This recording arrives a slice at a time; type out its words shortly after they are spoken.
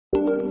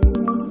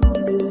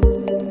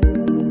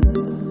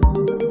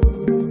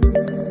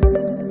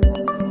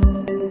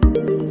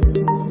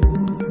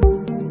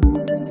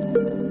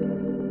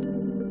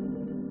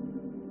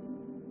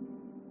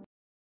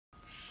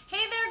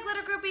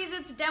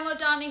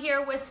Donna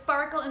here with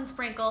Sparkle and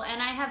Sprinkle,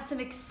 and I have some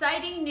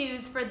exciting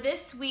news for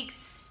this week's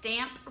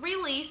stamp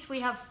release. We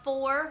have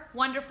 4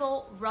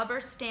 wonderful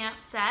rubber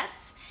stamp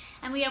sets,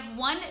 and we have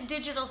 1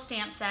 digital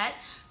stamp set.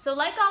 So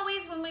like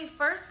always, when we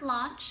first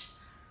launch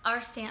our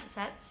stamp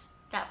sets,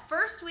 that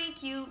first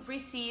week you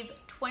receive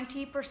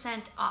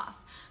 20% off.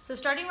 So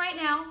starting right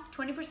now,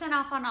 20%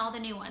 off on all the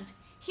new ones.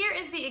 Here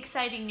is the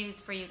exciting news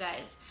for you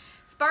guys.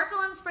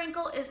 Sparkle and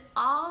Sprinkle is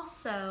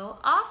also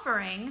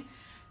offering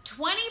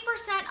 20%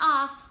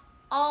 off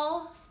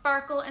all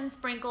Sparkle and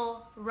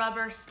Sprinkle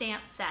rubber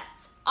stamp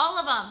sets, all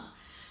of them.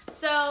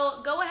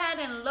 So go ahead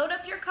and load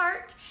up your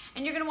cart,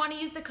 and you're gonna wanna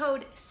use the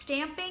code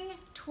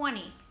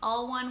STAMPING20,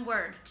 all one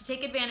word, to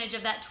take advantage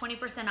of that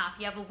 20% off.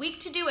 You have a week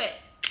to do it.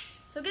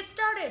 So get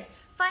started.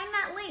 Find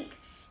that link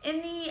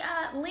in the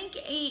link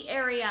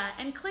area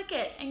and click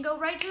it and go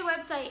right to the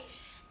website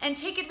and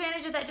take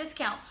advantage of that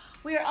discount.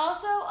 We are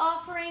also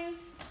offering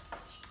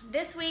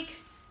this week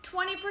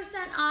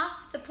 20% off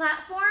the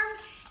platform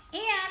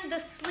and the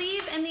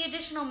sleeve and the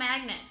additional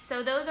magnets.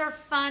 So those are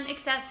fun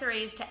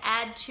accessories to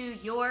add to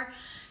your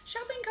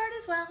shopping cart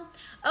as well.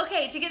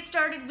 Okay, to get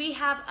started, we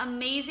have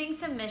amazing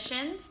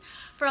submissions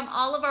from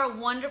all of our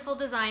wonderful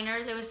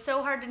designers. It was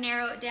so hard to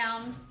narrow it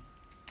down,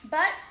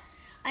 but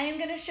I am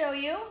gonna show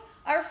you.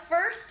 Our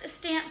first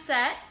stamp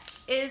set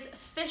is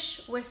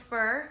Fish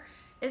Whisperer.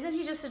 Isn't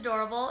he just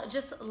adorable?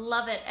 Just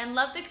love it, and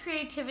love the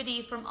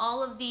creativity from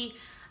all of the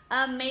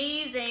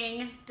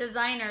amazing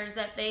designers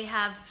that they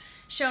have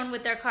shown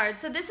with their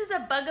cards. So this is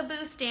a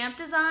Bugaboo stamp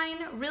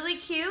design, really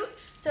cute.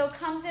 So it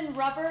comes in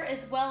rubber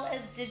as well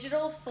as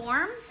digital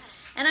form.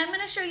 And I'm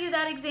gonna show you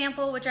that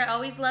example, which I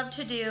always love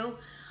to do,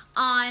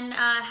 on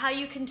how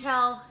you can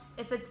tell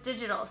if it's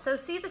digital. So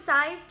see the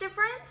size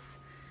difference?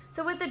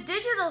 So with the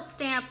digital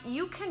stamp,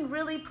 you can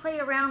really play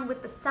around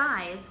with the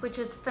size, which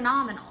is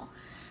phenomenal.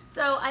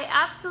 So I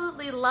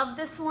absolutely love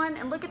this one,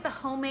 and look at the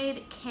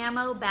homemade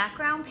camo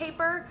background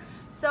paper.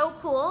 So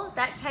cool.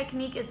 That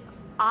technique is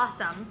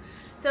awesome.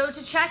 So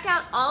to check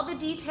out all the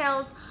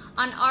details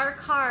on our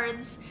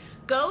cards,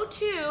 go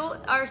to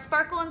our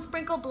Sparkle and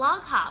Sprinkle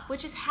blog hop,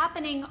 which is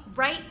happening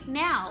right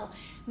now.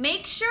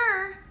 Make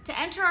sure to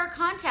enter our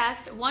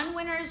contest. 1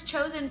 winner is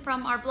chosen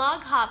from our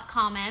blog hop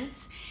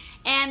comments,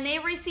 and they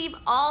receive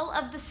all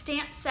of the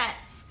stamp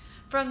sets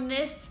from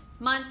this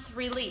month's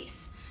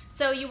release.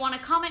 So you want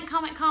to comment,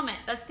 comment, comment.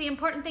 That's the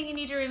important thing you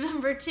need to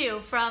remember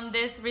too from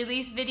this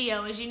release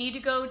video, is you need to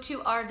go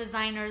to our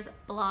designers'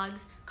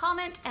 blogs,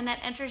 comment, and that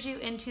enters you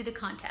into the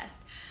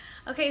contest.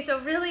 Okay, so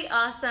really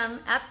awesome.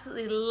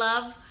 Absolutely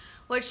love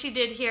what she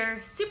did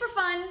here. Super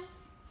fun.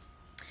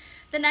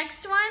 The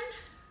next one,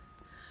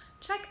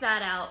 check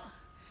that out.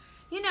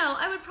 You know,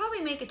 I would probably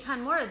make a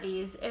ton more of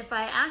these if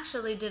I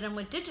actually did them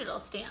with digital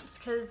stamps,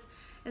 because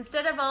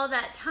instead of all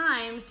that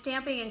time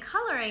stamping and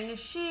coloring,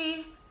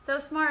 she, so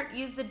smart,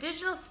 used the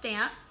digital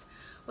stamps,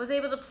 was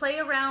able to play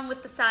around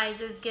with the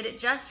sizes, get it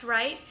just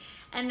right,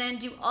 and then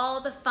do all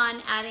the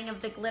fun adding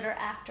of the glitter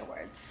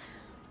afterwards.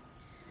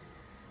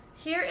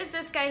 Here is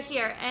this guy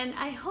here, and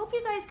I hope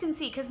you guys can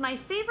see, because my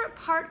favorite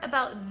part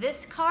about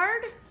this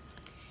card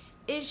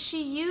is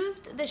she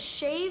used the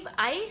shave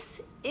ice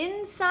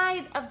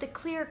inside of the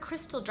clear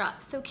crystal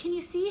drops. So can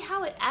you see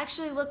how it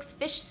actually looks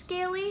fish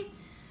scaly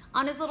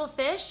on his little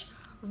fish?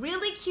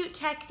 Really cute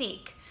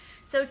technique.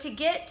 So to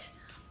get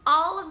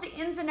all of the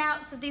ins and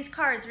outs of these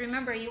cards,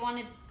 remember, you want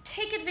to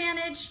take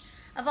advantage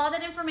of all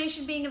that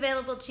information being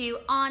available to you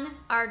on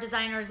our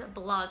designers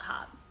blog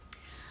hop.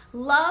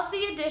 Love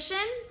the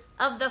addition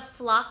of the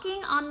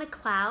flocking on the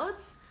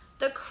clouds,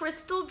 the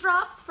crystal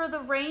drops for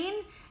the rain,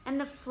 and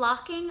the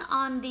flocking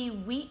on the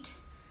wheat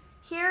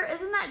here.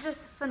 Isn't that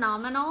just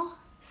phenomenal?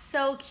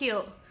 So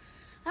cute.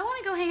 I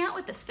want to go hang out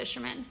with this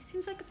fisherman. He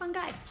seems like a fun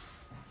guy.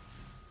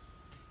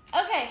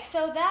 Okay,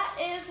 so that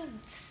is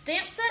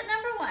stamp set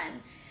number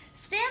 1.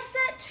 Stamp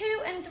set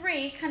 2 and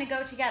 3 kind of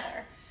go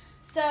together.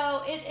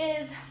 So it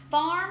is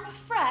Farm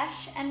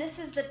Fresh, and this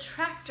is the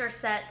tractor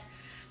set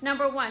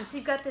number 1. So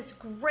you've got this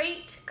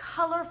great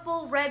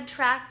colorful red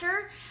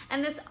tractor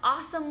and this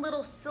awesome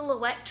little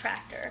silhouette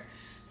tractor.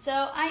 So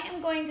I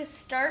am going to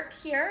start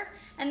here,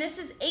 and this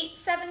is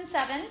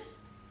 877,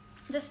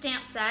 the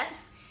stamp set.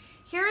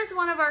 Here is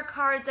one of our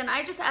cards, and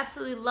I just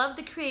absolutely love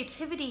the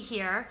creativity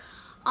here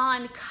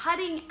on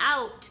cutting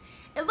out.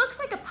 It looks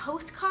like a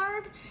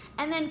postcard,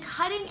 and then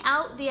cutting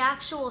out the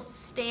actual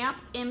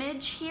stamp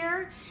image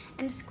here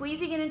and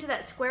squeezing it into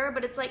that square,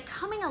 but it's like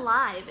coming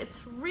alive. It's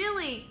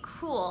really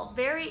cool,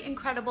 very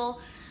incredible.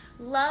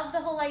 Love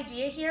the whole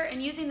idea here,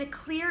 and using the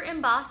clear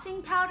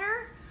embossing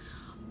powder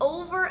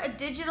over a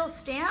digital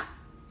stamp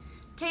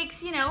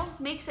takes, you know,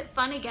 makes it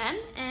fun again,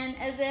 and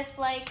as if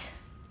like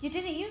you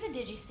didn't use a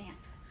digi-stamp.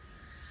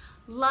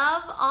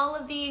 Love all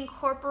of the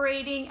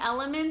incorporating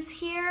elements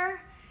here.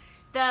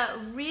 the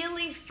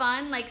really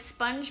fun like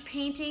sponge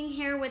painting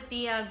here with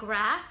the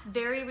grass,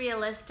 very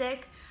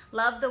realistic.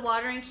 Love the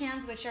watering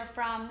cans, which are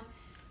from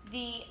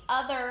the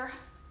other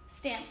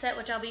stamp set,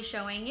 which I'll be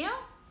showing you.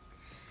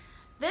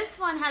 This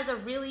one has a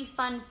really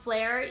fun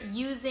flair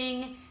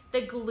using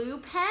the glue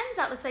pens.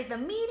 That looks like the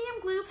medium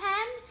glue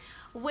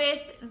pen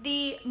with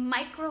the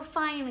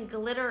microfine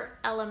glitter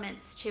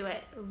elements to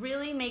it.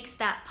 Really makes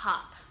that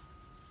pop.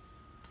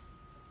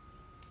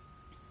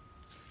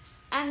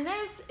 And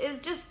this is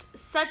just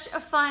such a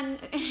fun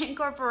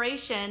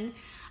incorporation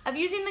of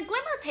using the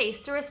glimmer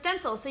paste through a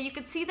stencil. So you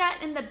could see that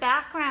in the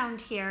background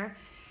here.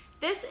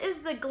 This is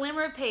the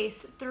glimmer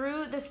paste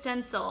through the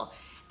stencil.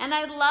 And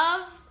I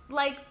love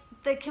like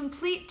the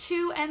complete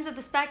two ends of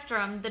the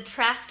spectrum, the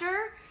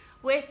tractor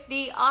with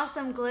the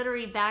awesome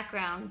glittery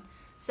background.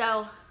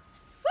 So,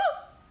 woo,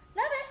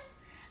 love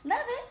it,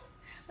 love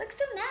it. Looks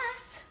so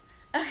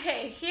nice.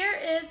 Okay, here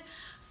is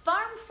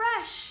Farm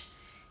Fresh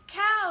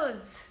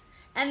Cows.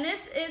 And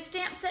this is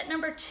stamp set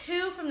number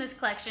 2 from this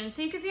collection.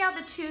 So you can see how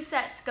the two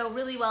sets go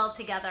really well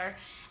together.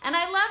 And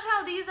I love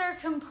how these are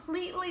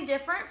completely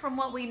different from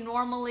what we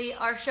normally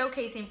are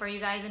showcasing for you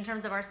guys in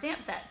terms of our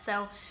stamp set.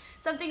 So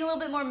something a little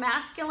bit more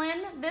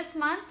masculine this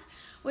month,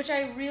 which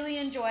I really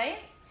enjoy.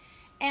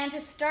 And to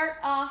start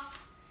off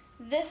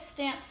this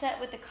stamp set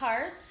with the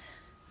cards,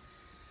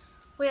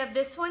 we have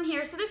this one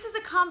here. So this is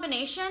a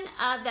combination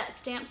of that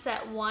stamp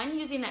set 1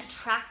 using that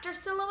tractor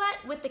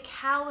silhouette with the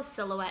cow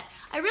silhouette.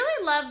 I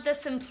really love the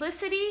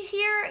simplicity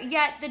here,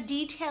 yet the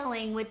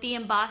detailing with the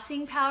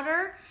embossing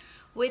powder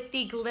with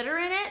the glitter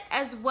in it,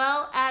 as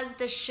well as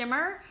the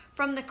shimmer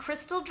from the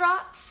crystal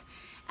drops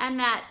and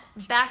that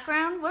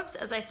background, whoops,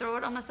 as I throw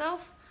it on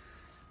myself.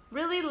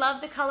 Really love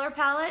the color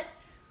palette,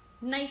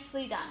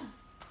 nicely done.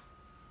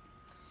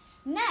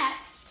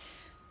 Next,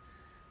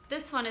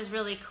 this one is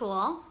really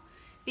cool,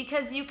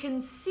 because you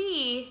can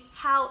see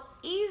how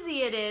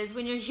easy it is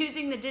when you're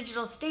using the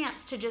digital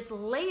stamps to just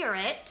layer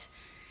it,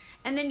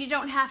 and then you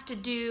don't have to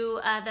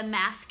do the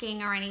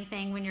masking or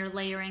anything when you're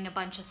layering a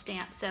bunch of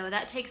stamps. So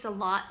that takes a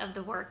lot of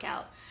the work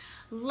out.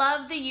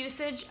 Love the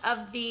usage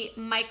of the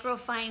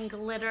microfine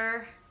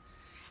glitter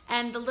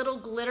and the little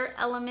glitter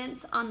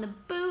elements on the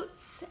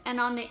boots and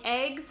on the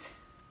eggs.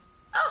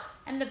 Oh,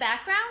 and the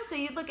background. So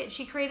you look at,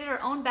 she created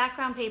her own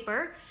background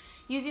paper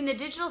using the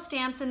digital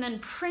stamps and then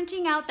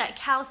printing out that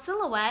cow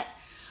silhouette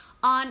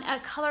on a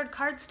colored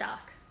cardstock.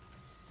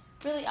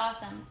 Really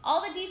awesome.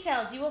 All the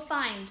details you will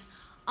find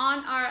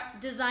on our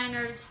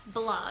designers'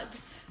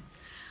 blogs.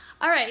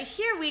 All right,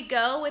 here we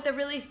go with a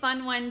really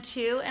fun one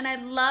too, and I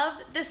love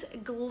this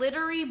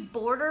glittery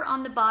border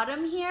on the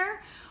bottom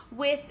here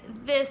with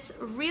this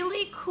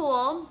really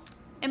cool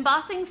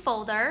embossing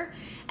folder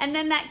and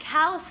then that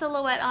cow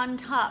silhouette on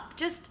top.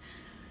 Just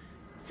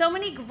so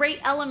many great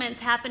elements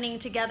happening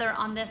together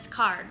on this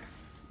card.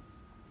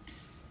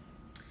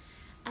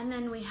 And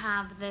then we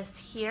have this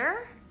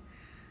here,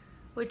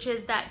 which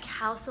is that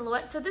cow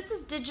silhouette. So this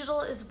is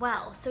digital as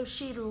well. So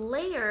she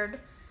layered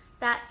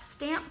that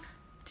stamp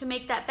to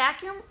make that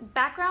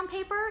background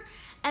paper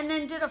and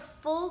then did a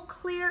full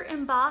clear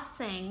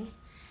embossing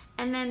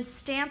and then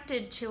stamped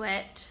it to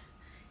it.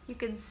 You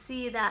can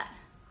see that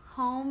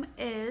home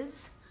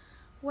is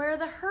where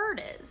the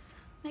herd is.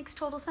 Makes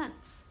total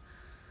sense.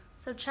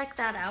 So check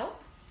that out.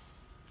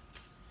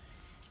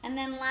 And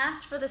then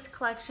last for this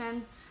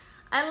collection,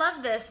 I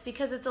love this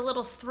because it's a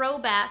little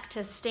throwback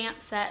to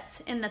stamp sets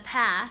in the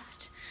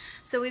past.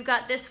 So we've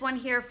got this one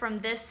here from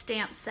this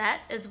stamp set,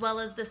 as well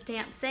as the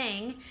stamp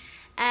saying,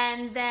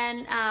 and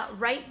then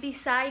right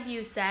beside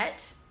you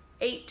set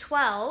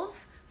 812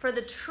 for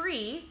the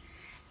tree,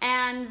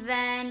 and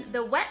then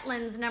the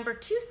wetlands number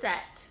 2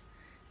 set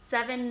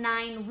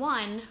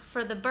 791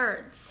 for the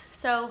birds.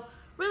 So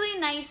really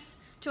nice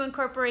to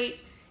incorporate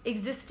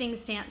existing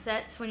stamp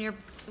sets when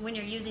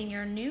you're using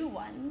your new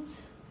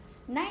ones.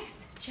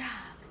 Nice job.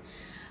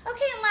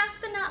 Okay, and last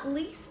but not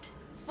least,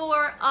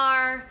 for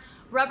our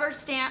rubber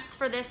stamps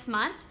for this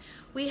month,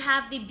 we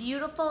have the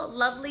beautiful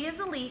Lovely as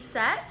a Leaf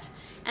set.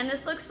 And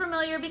this looks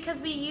familiar because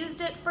we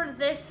used it for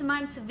this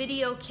month's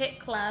video kit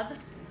club.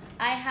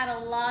 I had a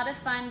lot of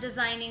fun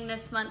designing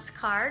this month's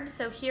card,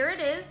 so here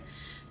it is.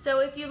 So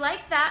if you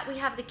like that, we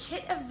have the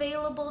kit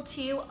available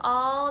to you,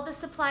 all the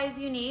supplies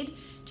you need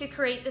to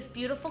create this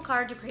beautiful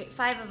card, to create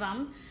 5 of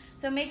them.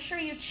 So make sure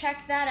you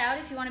check that out.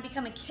 If you want to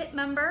become a kit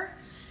member,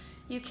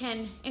 you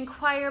can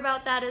inquire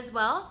about that as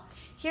well.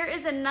 Here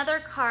is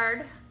another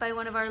card by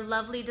one of our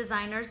lovely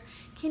designers.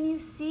 Can you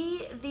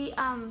see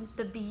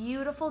the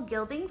beautiful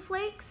gilding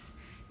flakes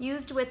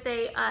used with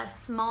a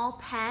small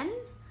pen,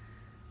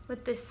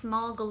 with this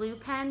small glue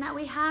pen that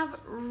we have?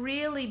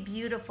 Really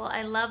beautiful.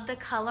 I love the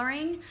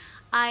coloring.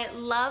 I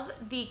love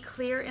the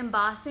clear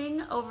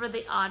embossing over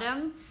the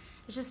autumn.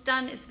 It's just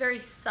done, it's very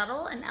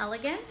subtle and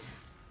elegant.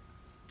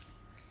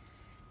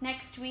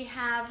 Next we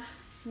have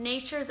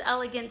Nature's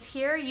Elegance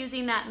here,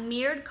 using that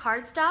mirrored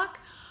cardstock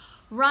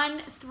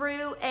run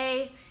through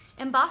a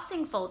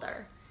embossing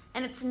folder.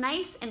 And it's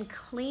nice and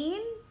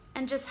clean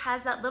and just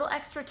has that little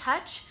extra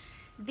touch.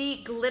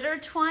 the glitter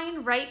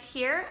twine right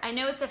here. I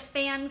know it's a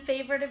fan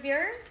favorite of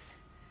yours.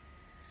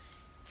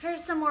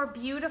 Here's some more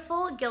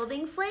beautiful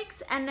gilding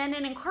flakes, and then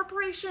an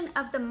incorporation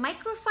of the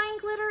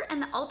microfine glitter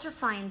and the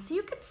ultrafine. So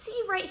you can see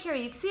right here,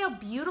 you can see how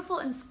beautiful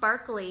and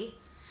sparkly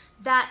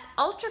that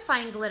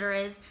ultrafine glitter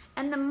is,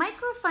 and the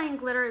microfine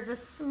glitter is a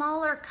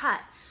smaller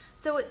cut.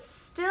 So it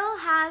still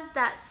has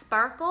that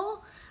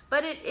sparkle,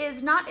 but it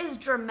is not as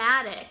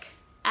dramatic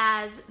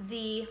as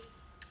the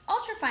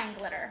ultrafine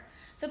glitter.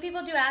 So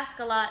people do ask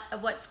a lot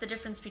of what's the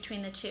difference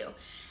between the two.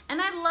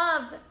 And I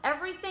love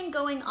everything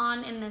going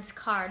on in this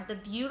card. The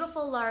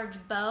beautiful large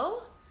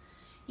bow,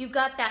 you've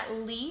got that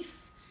leaf,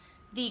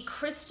 the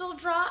crystal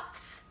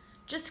drops,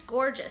 just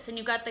gorgeous. And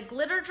you've got the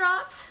glitter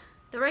drops,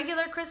 the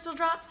regular crystal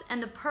drops,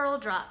 and the pearl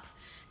drops.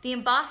 The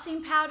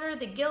embossing powder,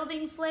 the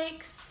gilding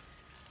flakes,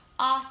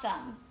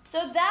 awesome.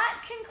 So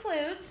that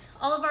concludes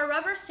all of our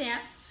rubber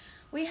stamps.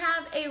 We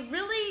have a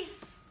really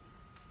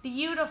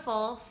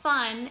beautiful,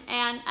 fun,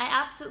 and I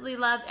absolutely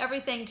love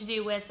everything to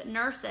do with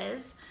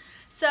nurses.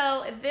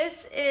 So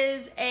this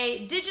is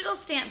a digital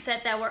stamp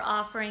set that we're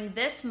offering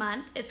this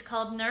month. It's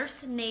called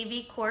Nurse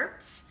Navy Corps,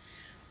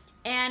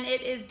 and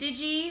it is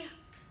Digi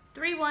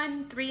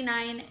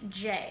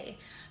 3139J.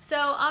 So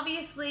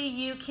obviously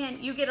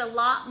you get a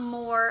lot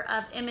more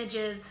of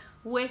images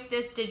with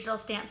this digital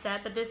stamp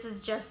set, but this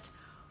is just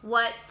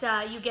what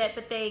you get,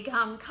 but they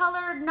come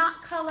colored,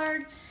 not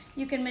colored.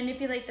 You can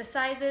manipulate the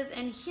sizes,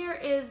 and here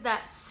is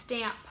that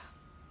stamp.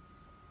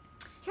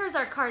 Here's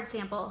our card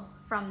sample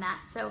from that.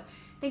 So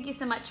thank you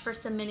so much for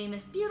submitting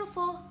this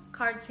beautiful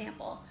card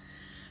sample.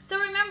 So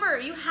remember,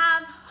 you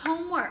have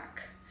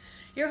homework.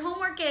 Your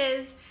homework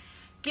is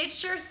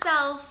get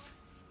yourself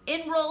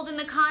enrolled in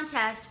the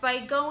contest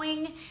by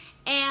going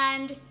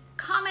and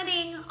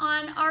commenting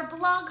on our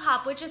blog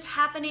hop, which is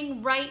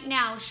happening right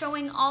now,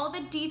 showing all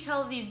the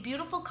detail of these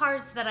beautiful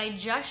cards that I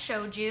just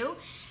showed you.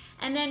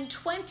 And then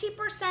 20%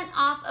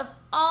 off of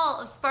all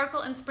of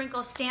Sparkle and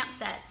Sprinkle stamp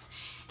sets.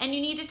 And you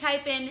need to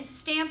type in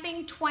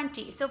stamping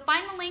 20. So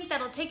find the link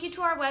that'll take you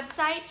to our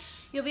website.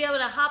 You'll be able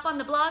to hop on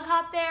the blog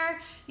hop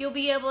there. You'll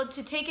be able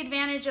to take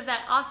advantage of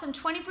that awesome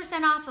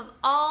 20% off of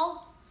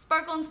all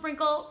Sparkle and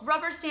Sprinkle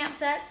rubber stamp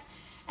sets.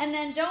 And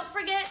then don't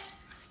forget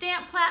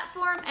stamp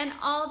platform and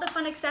all the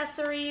fun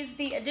accessories,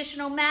 the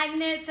additional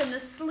magnets and the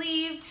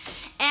sleeve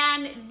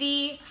and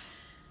the,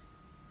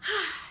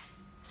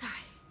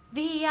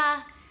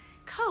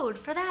 code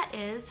for that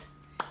is,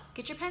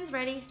 get your pens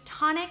ready,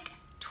 Tonic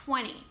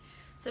 20.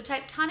 So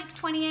type Tonic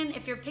 20 in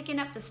if you're picking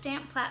up the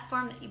stamp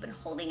platform that you've been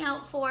holding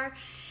out for.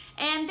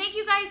 And thank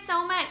you guys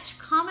so much.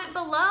 Comment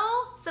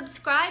below,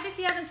 subscribe if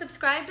you haven't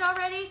subscribed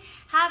already.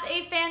 Have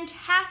a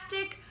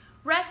fantastic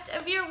rest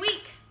of your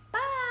week.